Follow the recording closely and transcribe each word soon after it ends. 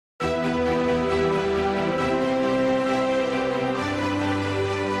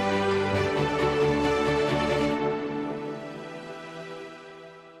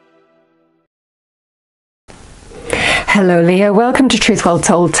Hello Leo, welcome to Truth Well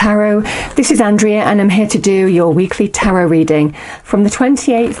Told Tarot. This is Andrea and I'm here to do your weekly tarot reading from the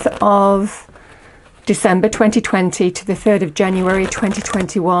 28th of December 2020 to the 3rd of January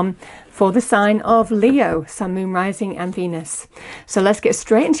 2021 for the sign of Leo, Sun, Moon, Rising and Venus. So let's get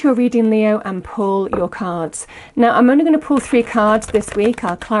straight into your reading, Leo, and pull your cards. Now I'm only going to pull 3 cards this week.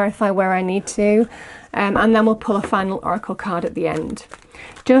 I'll clarify where I need to and then we'll pull a final oracle card at the end.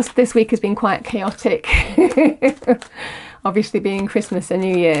 Just this week has been quite chaotic, obviously being Christmas and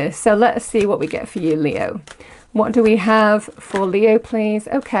New Year. So let's see what we get for you, Leo. What do we have for Leo, please?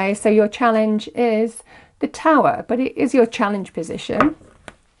 Okay, so your challenge is the Tower, but it is your challenge position.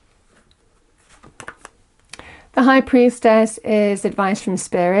 The High Priestess is advice from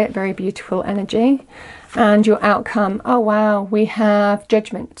Spirit, very beautiful energy. And your outcome, oh wow, we have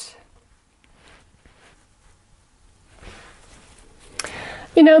Judgment.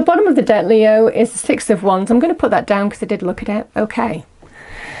 You know, bottom of the deck, Leo, is the 6 of Wands. I'm going to put that down because I did look at it. Okay.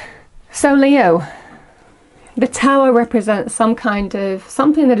 So, Leo, the Tower represents some kind of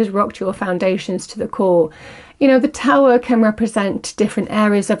something that has rocked your foundations to the core. You know, the Tower can represent different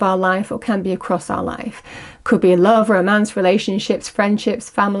areas of our life or can be across our life. Could be love, romance, relationships, friendships,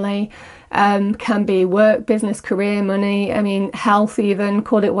 family. Can be work, business, career, money. I mean, health even.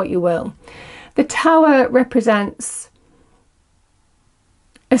 Call it what you will. The Tower represents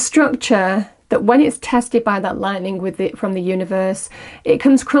a structure that when it's tested by that lightning from the universe, it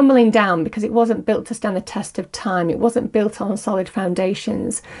comes crumbling down because it wasn't built to stand the test of time. It wasn't built on solid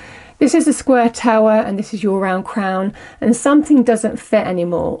foundations. This is a square tower and this is your round crown, and something doesn't fit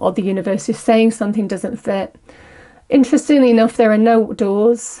anymore, or the universe is saying something doesn't fit. Interestingly enough, there are no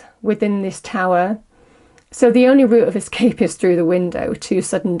doors within this tower. So the only route of escape is through the window to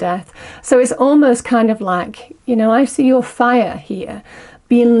sudden death. So it's almost kind of like, you know, I see your fire here,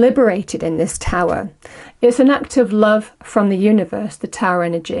 being liberated in this tower. It's an act of love from the universe, the Tower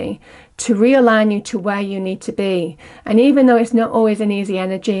energy, to realign you to where you need to be. And even though it's not always an easy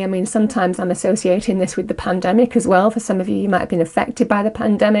energy, I mean, sometimes I'm associating this with the pandemic as well. For some of you, you might have been affected by the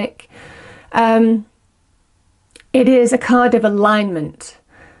pandemic. It is a card of alignment,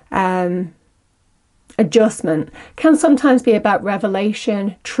 adjustment. Can sometimes be about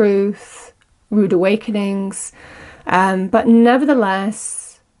revelation, truth, rude awakenings. But nevertheless,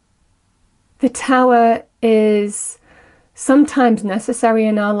 the Tower is sometimes necessary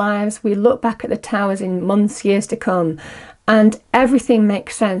in our lives. We look back at the Towers in months, years to come, and everything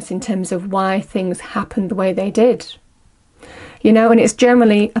makes sense in terms of why things happened the way they did. You know, and it's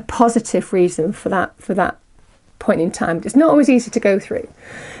generally a positive reason for that point in time. It's not always easy to go through.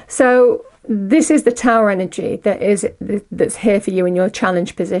 So this is the Tower energy that's here for you in your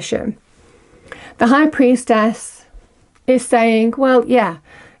challenge position. The High Priestess is saying, well, yeah,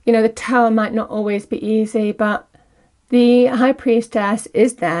 you know, the Tower might not always be easy, but the High Priestess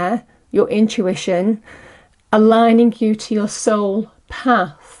is there, your intuition, aligning you to your soul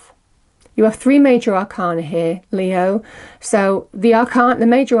path. You have 3 major arcana here, Leo. So the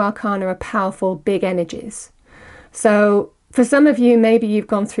major arcana are powerful, big energies. So for some of you, maybe you've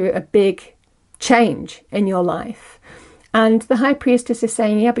gone through a big change in your life. And the High Priestess is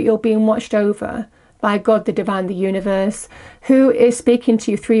saying, yeah, but you're being watched over by God, the divine, the universe, who is speaking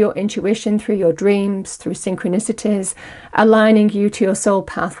to you through your intuition, through your dreams, through synchronicities, aligning you to your soul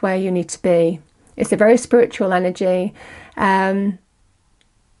path where you need to be. It's a very spiritual energy. It's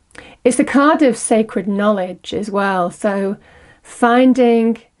a card of sacred knowledge as well. So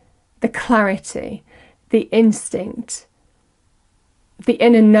finding the clarity, the instinct, the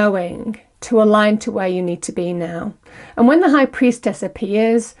inner knowing to align to where you need to be now. And when the High Priestess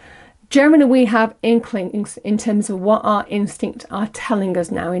appears, generally we have inklings in terms of what our instincts are telling us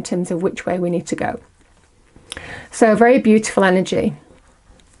now in terms of which way we need to go. So very beautiful energy.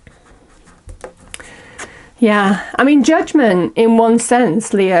 Yeah, I mean, Judgment in one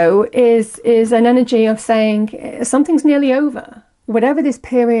sense, Leo, is an energy of saying something's nearly over. Whatever this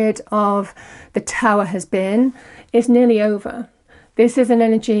period of the Tower has been, is nearly over. This is an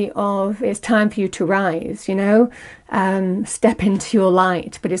energy of it's time for you to rise, you know, step into your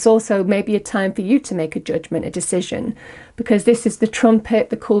light. But it's also maybe a time for you to make a judgment, a decision, because this is the trumpet,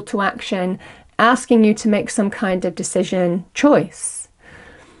 the call to action, asking you to make some kind of decision, choice.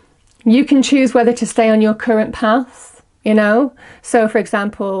 You can choose whether to stay on your current path, you know. So, for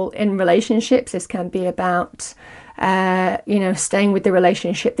example, in relationships, this can be about you know, staying with the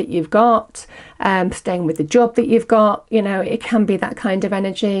relationship that you've got, staying with the job that you've got, you know, it can be that kind of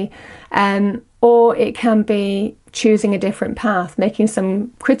energy. Or it can be choosing a different path, making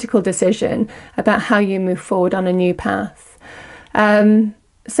some critical decision about how you move forward on a new path.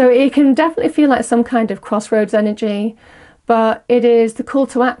 So it can definitely feel like some kind of crossroads energy, but it is the call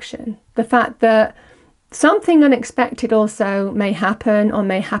to action. The fact that something unexpected also may happen, or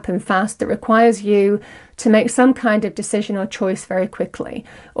may happen fast, that requires you to make some kind of decision or choice very quickly,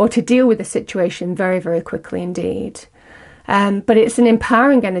 or to deal with the situation very, very quickly indeed. But it's an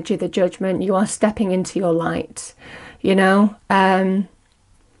empowering energy, the Judgment. You are stepping into your light, you know.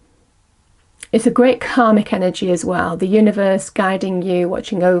 It's a great karmic energy as well. The universe guiding you,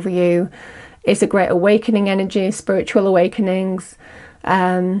 watching over you. It's a great awakening energy, spiritual awakenings.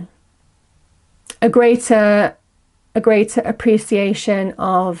 A greater appreciation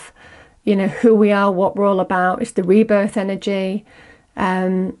of, you know, who we are, what we're all about. It's the rebirth energy.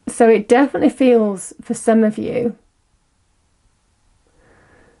 So it definitely feels, for some of you,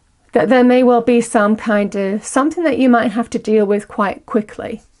 that there may well be some kind of something that you might have to deal with quite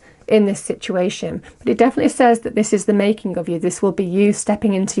quickly in this situation. But it definitely says that this is the making of you. This will be you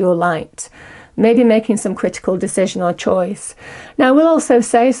stepping into your light, maybe making some critical decision or choice. Now, I will also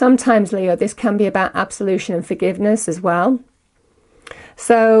say sometimes, Leo, this can be about absolution and forgiveness as well.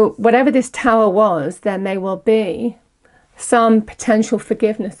 So whatever this Tower was, there may well be some potential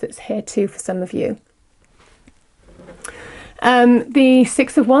forgiveness that's here too for some of you. The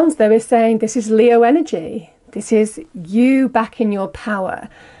Six of Wands, though, is saying this is Leo energy. This is you back in your power.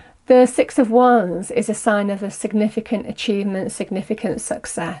 The Six of Wands is a sign of a significant achievement, significant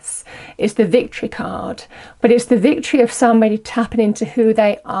success. It's the victory card, but it's the victory of somebody tapping into who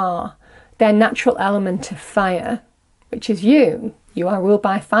they are, their natural element of fire, which is you. You are ruled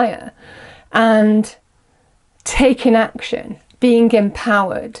by fire. And taking action, being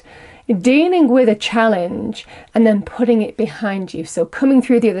empowered, dealing with a challenge and then putting it behind you. So coming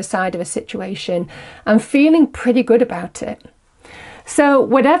through the other side of a situation and feeling pretty good about it. So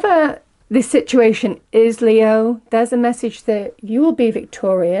whatever the situation is, Leo, there's a message that you will be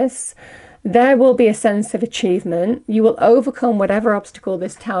victorious. There will be a sense of achievement. You will overcome whatever obstacle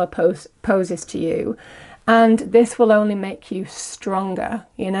this Tower poses to you. And this will only make you stronger,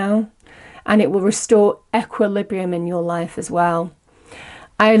 you know, and it will restore equilibrium in your life as well.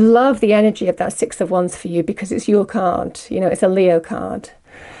 I love the energy of that Six of Wands for you because it's your card, you know, it's a Leo card.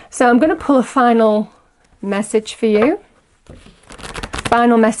 So I'm going to pull a final message for you.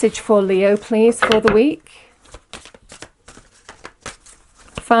 Final message for Leo, please, for the week.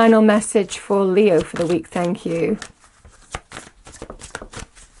 Final message for Leo for the week, thank you.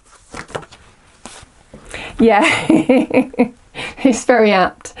 Yeah, it's very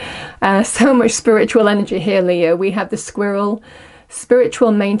apt. So much spiritual energy here, Leo. We have the squirrel.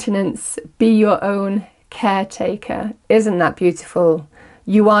 Spiritual maintenance, be your own caretaker. Isn't that beautiful?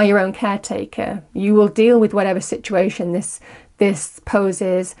 You are your own caretaker. You will deal with whatever situation this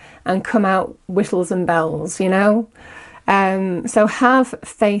poses and come out whistles and bells, you know? So have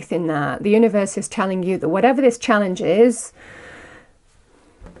faith in that. The universe is telling you that whatever this challenge is,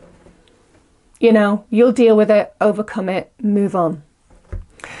 you know, you'll deal with it, overcome it, move on.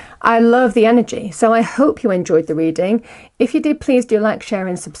 I love the energy, so I hope you enjoyed the reading. If you did, please do like, share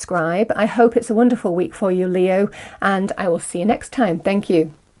and subscribe. I hope it's a wonderful week for you, Leo, and I will see you next time. Thank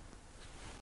you.